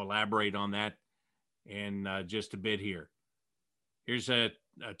 and I'll elaborate on that in just a bit here. Here's a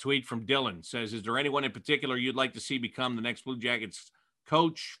tweet from Dylan. Says, is there anyone in particular you'd like to see become the next Blue Jackets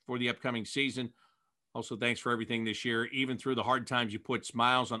coach for the upcoming season? Also, thanks for everything this year. Even through the hard times, you put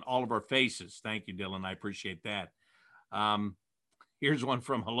smiles on all of our faces. Thank you, Dylan. I appreciate that. Here's one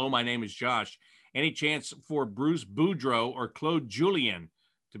from Hello, my name is Josh. Any chance for Bruce Boudreau or Claude Julien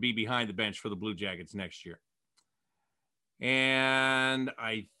to be behind the bench for the Blue Jackets next year? And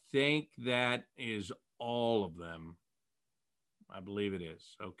I think that is all of them. I believe it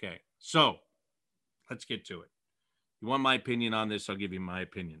is. Okay. So let's get to it. You want my opinion on this? I'll give you my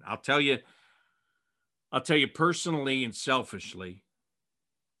opinion. I'll tell you personally and selfishly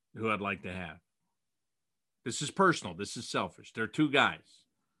who I'd like to have. This is personal. This is selfish. There are two guys.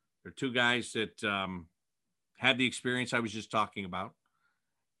 There are two guys that have the experience I was just talking about.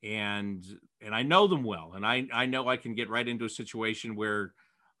 And I know them well. And I know I can get right into a situation where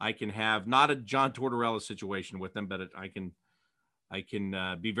I can have not a John Tortorella situation with them, but I can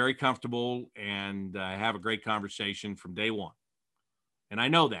be very comfortable and have a great conversation from day one. And I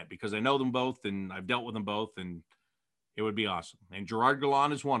know that because I know them both and I've dealt with them both, and it would be awesome. And Gerard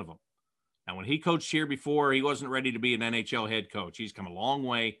Gallant is one of them. Now, when he coached here before, he wasn't ready to be an NHL head coach. He's come a long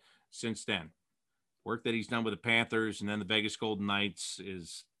way since then. Work that he's done with the Panthers and then the Vegas Golden Knights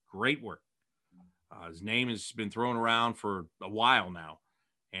is great work. His name has been thrown around for a while now,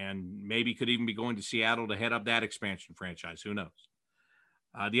 and maybe could even be going to Seattle to head up that expansion franchise. Who knows?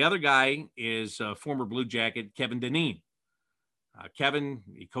 The other guy is former Blue Jacket Kevin Dineen. Kevin,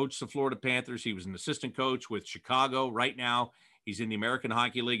 he coached the Florida Panthers. He was an assistant coach with Chicago. Right now, he's in the American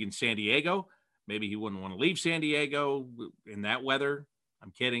Hockey League in San Diego. Maybe he wouldn't want to leave San Diego in that weather.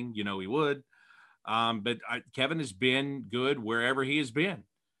 I'm kidding. You know he would. But Kevin has been good wherever he has been.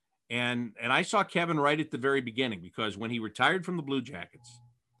 And I saw Kevin right at the very beginning, because when he retired from the Blue Jackets,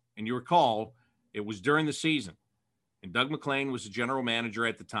 and you recall, it was during the season, and Doug McLean was the general manager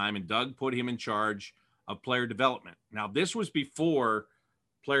at the time, and Doug put him in charge of player development. Now, this was before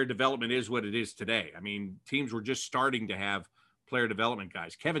player development is what it is today. I mean, teams were just starting to have player development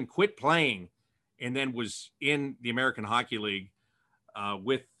guys. Kevin quit playing and then was in the American Hockey League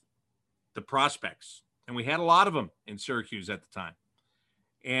with the prospects. And we had a lot of them in Syracuse at the time.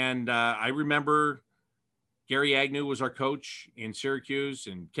 And I remember Gary Agnew was our coach in Syracuse,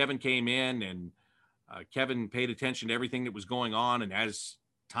 and Kevin came in, and Kevin paid attention to everything that was going on. And as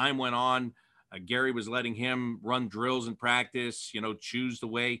time went on, Gary was letting him run drills in practice, choose the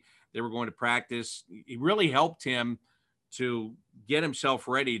way they were going to practice. It really helped him to get himself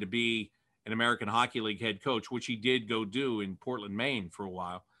ready to be an American Hockey League head coach, which he did go do in Portland, Maine for a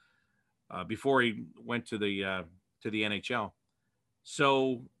while before he went to the NHL.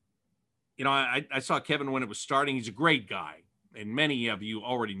 So, I saw Kevin when it was starting. He's a great guy, and many of you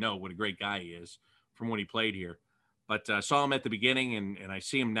already know what a great guy he is from when he played here. But I saw him at the beginning, and I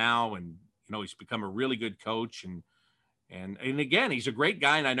see him now, and he's become a really good coach, and again, he's a great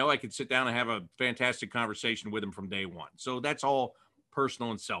guy, and I know I could sit down and have a fantastic conversation with him from day one. So that's all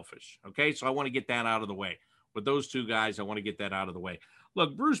personal and selfish. Okay, so I want to get that out of the way. With those two guys, I want to get that out of the way.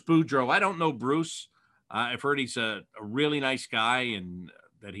 Look, Bruce Boudreau, I don't know Bruce. I've heard he's a really nice guy and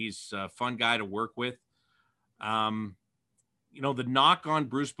that he's a fun guy to work with. The knock on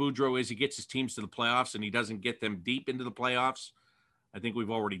Bruce Boudreau is he gets his teams to the playoffs and he doesn't get them deep into the playoffs. I think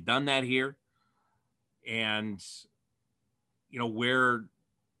we've already done that here. And,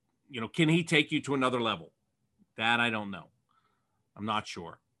 can he take you to another level? That I don't know. I'm not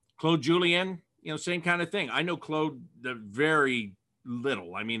sure. Claude Julien, same kind of thing. I know Claude very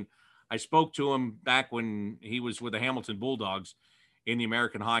little. I mean, I spoke to him back when he was with the Hamilton Bulldogs in the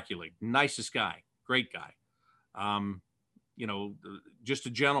American Hockey League. Nicest guy, Great guy. Just a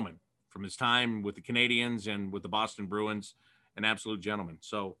gentleman from his time with the Canadians and with the Boston Bruins, an absolute gentleman.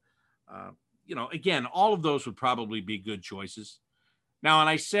 So, again, all of those would probably be good choices. Now, and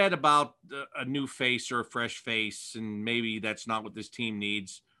I said about a new face or a fresh face, and maybe that's not what this team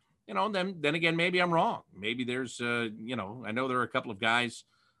needs. Then again, maybe I'm wrong. Maybe there's, I know there are a couple of guys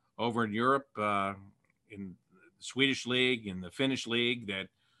over in Europe, in the Swedish league, in the Finnish league, that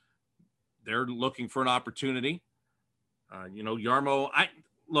they're looking for an opportunity. Jarmo,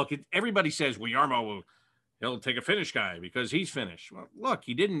 everybody says, well, Jarmo, he'll take a Finnish guy because he's Finnish. Well, look,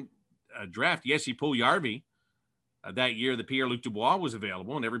 he didn't draft Jesse Puljärvi that year that Pierre-Luc Dubois was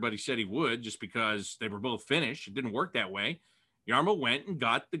available, and everybody said he would just because they were both Finnish. It didn't work that way. Jarmo went and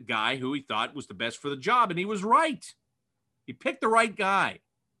got the guy who he thought was the best for the job, and he was right. He picked the right guy.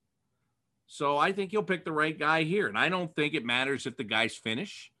 So I think he'll pick the right guy here, and I don't think it matters if the guy's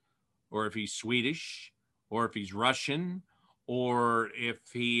Finnish or if he's Swedish or if he's Russian or if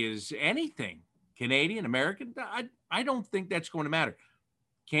he is anything, Canadian, American. I don't think that's going to matter.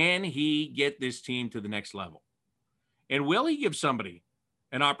 Can he get this team to the next level? And will he give somebody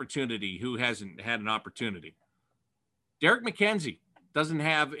an opportunity who hasn't had an opportunity? Derek McKenzie doesn't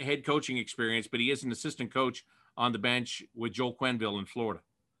have head coaching experience, but he is an assistant coach on the bench with Joel Quenneville in Florida.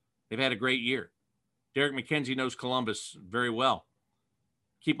 They've had a great year. Derek McKenzie knows Columbus very well.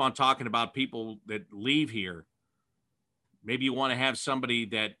 Keep on talking about people that leave here. Maybe you want to have somebody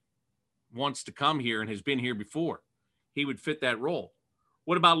that wants to come here and has been here before. He would fit that role.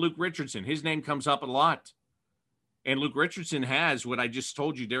 What about Luke Richardson? His name comes up a lot. And Luke Richardson has what I just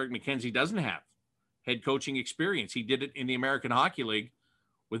told you Derek McKenzie doesn't have, head coaching experience. He did it in the American Hockey League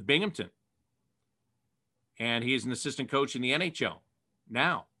with Binghamton. And he is an assistant coach in the NHL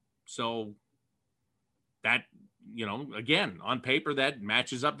now. So that, again, on paper, that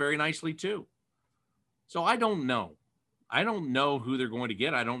matches up very nicely too. So I don't know. I don't know who they're going to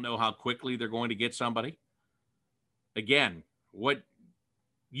get. I don't know how quickly they're going to get somebody. Again, what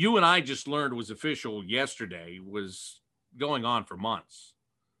you and I just learned was official yesterday was going on for months.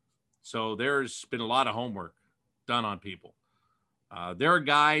 So there's been a lot of homework done on people. There are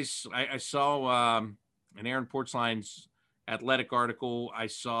guys, I saw in Aaron Portzline's Athletic article, I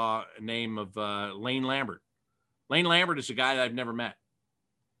saw a name of Lane Lambert. Lane Lambert is a guy that I've never met,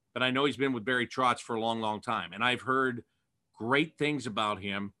 but I know he's been with Barry Trotz for a long, long time. And I've heard great things about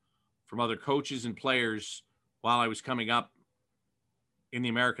him from other coaches and players while I was coming up in the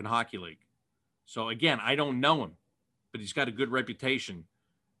American Hockey League. So again, I don't know him, but he's got a good reputation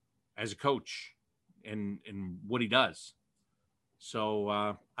as a coach and what he does.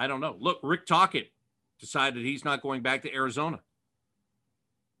 So I don't know. Look, Rick Tocchet decided he's not going back to Arizona.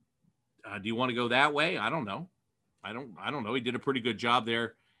 Do you want to go that way? I don't know. I don't know. He did a pretty good job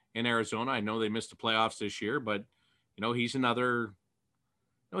there in Arizona. I know they missed the playoffs this year, but he's another.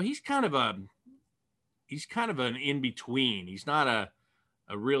 He's kind of an in between. He's not a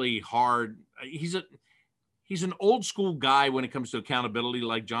really hard. He's an old school guy when it comes to accountability,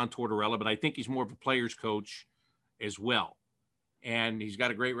 like John Tortorella, but I think he's more of a player's coach as well. And he's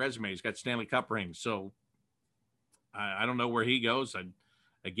got a great resume. He's got Stanley Cup rings. So I don't know where he goes.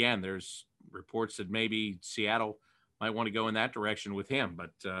 Again, there's reports that maybe Seattle might want to go in that direction with him.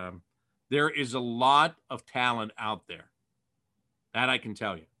 But there is a lot of talent out there. That I can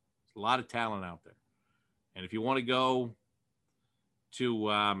tell you. There's a lot of talent out there. And if you want to go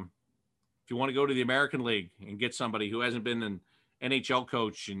to the American League and get somebody who hasn't been an NHL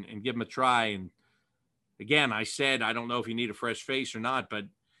coach and give them a try. And again, I said, I don't know if you need a fresh face or not, but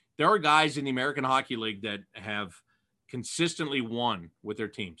there are guys in the American Hockey League that have consistently won with their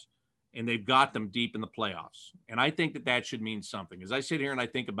teams, and they've got them deep in the playoffs. And I think that should mean something. As I sit here and I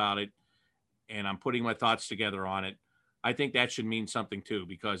think about it, and I'm putting my thoughts together on it, I think that should mean something too,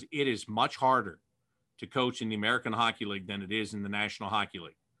 because it is much harder to coach in the American Hockey League than it is in the National Hockey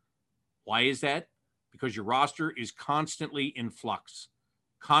League. Why is that? Because your roster is constantly in flux,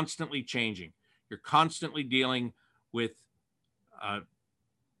 constantly changing. You're constantly dealing with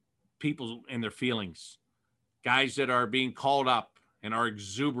people and their feelings, guys that are being called up and are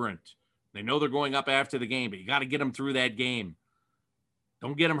exuberant. They know they're going up after the game, but you got to get them through that game.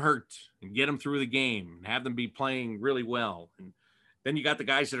 Don't get them hurt and get them through the game and have them be playing really well. And then you got the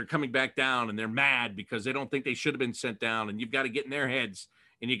guys that are coming back down and they're mad because they don't think they should have been sent down, and you've got to get in their heads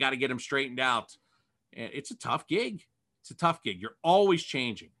and you got to get them straightened out. And it's a tough gig. It's a tough gig. You're always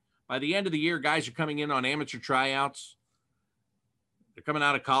changing. By the end of the year, guys are coming in on amateur tryouts. They're coming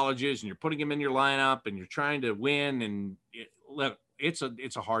out of colleges and you're putting them in your lineup and you're trying to win. And look, it's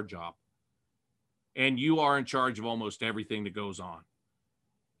a hard job. And you are in charge of almost everything that goes on.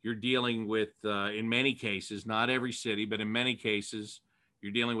 you're dealing with, in many cases, not every city, but in many cases,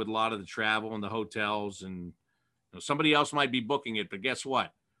 you're dealing with a lot of the travel and the hotels, and somebody else might be booking it, but guess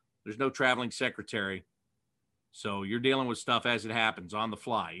what? There's no traveling secretary. So you're dealing with stuff as it happens on the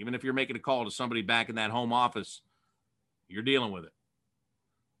fly. Even if you're making a call to somebody back in that home office, you're dealing with it.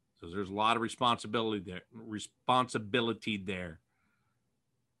 So there's a lot of responsibility there.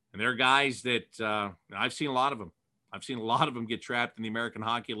 And there are guys that I've seen a lot of them. I've seen a lot of them get trapped in the American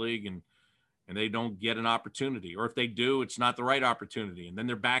Hockey League and they don't get an opportunity. Or if they do, it's not the right opportunity. And then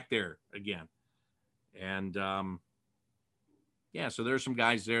they're back there again. And, so there's some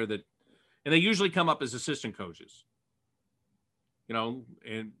guys there that, and they usually come up as assistant coaches,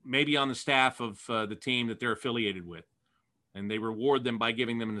 and maybe on the staff of the team that they're affiliated with. And they reward them by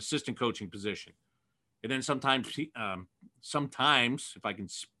giving them an assistant coaching position. And then sometimes, if I can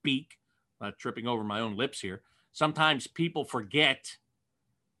speak, not tripping over my own lips here, sometimes people forget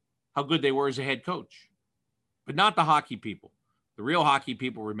how good they were as a head coach, but not the hockey people. The real hockey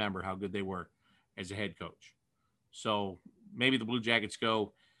people remember how good they were as a head coach. So maybe the Blue Jackets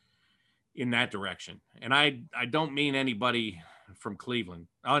go in that direction. And I don't mean anybody from Cleveland.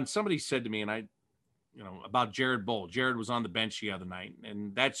 And somebody said to me, about Jared Bull. Jared was on the bench the other night,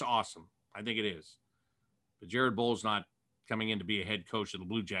 and that's awesome. I think it is. But Jared Bull's not coming in to be a head coach of the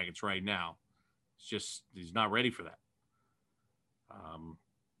Blue Jackets right now. It's just he's not ready for that.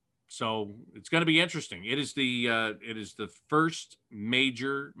 So it's going to be interesting. It is the first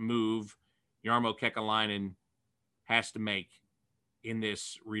major move Jarmo Kekalainen has to make in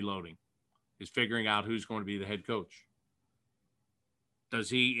this reloading, is figuring out who's going to be the head coach. Does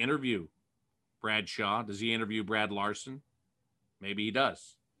he interview Brad Shaw? Does he interview Brad Larson? Maybe he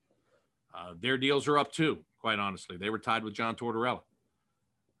does. Their deals are up too, quite honestly. They were tied with John Tortorella.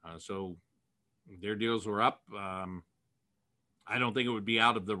 So their deals were up. I don't think it would be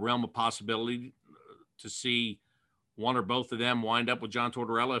out of the realm of possibility to see one or both of them wind up with John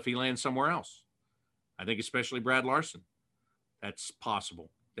Tortorella if he lands somewhere else. I think especially Brad Larson. That's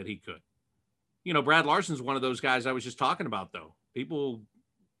possible that he could. Brad Larson's one of those guys I was just talking about, though.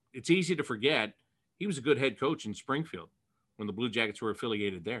 It's easy to forget he was a good head coach in Springfield when the Blue Jackets were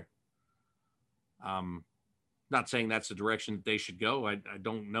affiliated there. Not saying that's the direction that they should go. I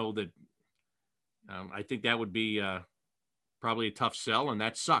don't know that. I think that would be probably a tough sell, and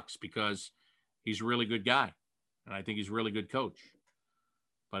that sucks because he's a really good guy, and I think he's a really good coach.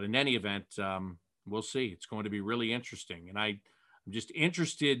 But in any event, we'll see. It's going to be really interesting, and I'm just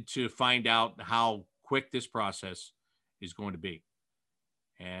interested to find out how quick this process is going to be.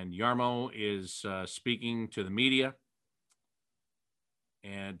 And Jarmo is speaking to the media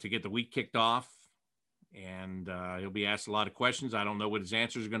and to get the week kicked off. And he'll be asked a lot of questions. I don't know what his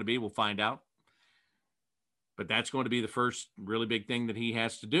answers are going to be. We'll find out. But that's going to be the first really big thing that he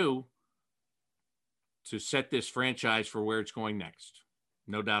has to do to set this franchise for where it's going next.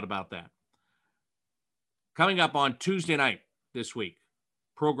 No doubt about that. Coming up on Tuesday night this week,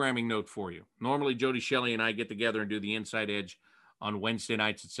 programming note for you. Normally, Jody Shelley and I get together and do the Inside Edge on Wednesday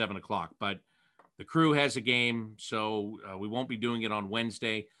nights at 7 o'clock. But the crew has a game, so we won't be doing it on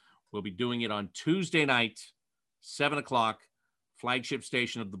Wednesday. We'll be doing it on Tuesday night, 7 o'clock, flagship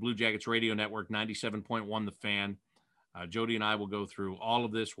station of the Blue Jackets Radio Network, 97.1 The Fan. Jody and I will go through all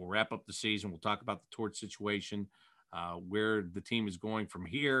of this. We'll wrap up the season. We'll talk about the Torch situation, where the team is going from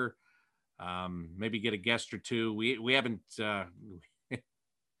here. Maybe get a guest or two. We haven't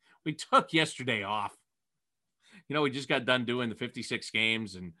we took yesterday off. We just got done doing the 56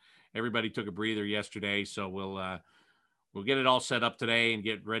 games, and everybody took a breather yesterday. So we'll get it all set up today and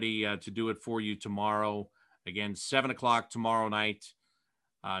get ready to do it for you tomorrow. Again, 7 o'clock tomorrow night,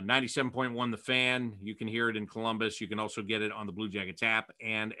 97.1 The Fan. You can hear it in Columbus. You can also get it on the Blue Jackets app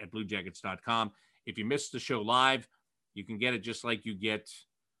and at bluejackets.com. If you missed the show live, you can get it just like you get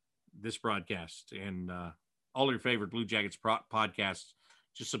this broadcast and all your favorite Blue Jackets podcasts.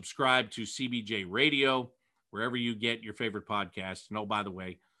 Just subscribe to CBJ Radio, wherever you get your favorite podcast. And by the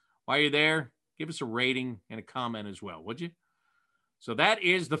way, while you're there, give us a rating and a comment as well, would you? So that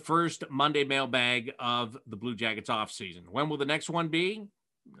is the first Monday mailbag of the Blue Jackets offseason. When will the next one be?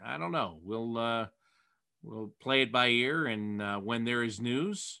 I don't know. We'll play it by ear, and when there is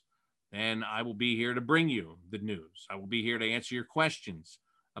news, then I will be here to bring you the news. I will be here to answer your questions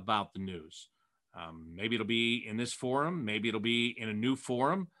about the news. Maybe it'll be in this forum. Maybe it'll be in a new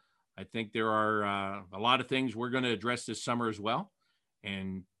forum. I think there are a lot of things we're going to address this summer as well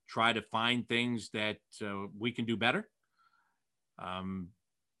and try to find things that we can do better.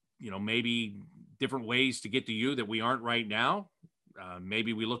 Maybe different ways to get to you that we aren't right now.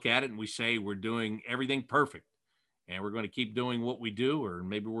 Maybe we look at it and we say we're doing everything perfect and we're going to keep doing what we do, or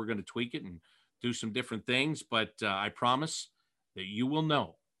maybe we're going to tweak it and do some different things. But I promise that you will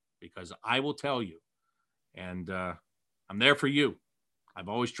know, because I will tell you, and I'm there for you. I've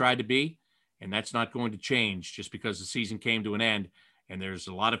always tried to be, and that's not going to change just because the season came to an end and there's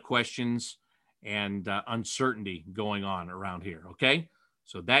a lot of questions and uncertainty going on around here, okay?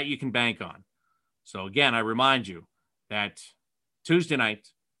 So that you can bank on. So again, I remind you that Tuesday night,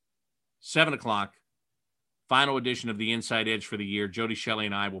 7 o'clock, final edition of the Inside Edge for the year. Jody Shelley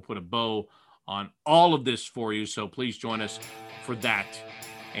and I will put a bow on all of this for you, so please join us for that.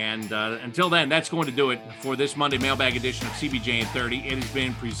 And until then, that's going to do it for this Monday mailbag edition of CBJ in 30. It has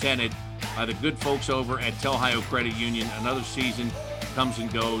been presented by the good folks over at Telhio Credit Union. Another season comes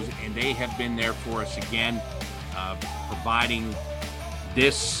and goes, and they have been there for us again, providing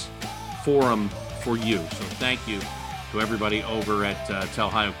this forum for you. So thank you to everybody over at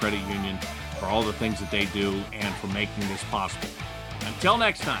Telhio Credit Union for all the things that they do and for making this possible. Until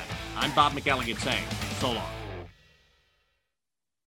next time, I'm Bob McElligott saying so long.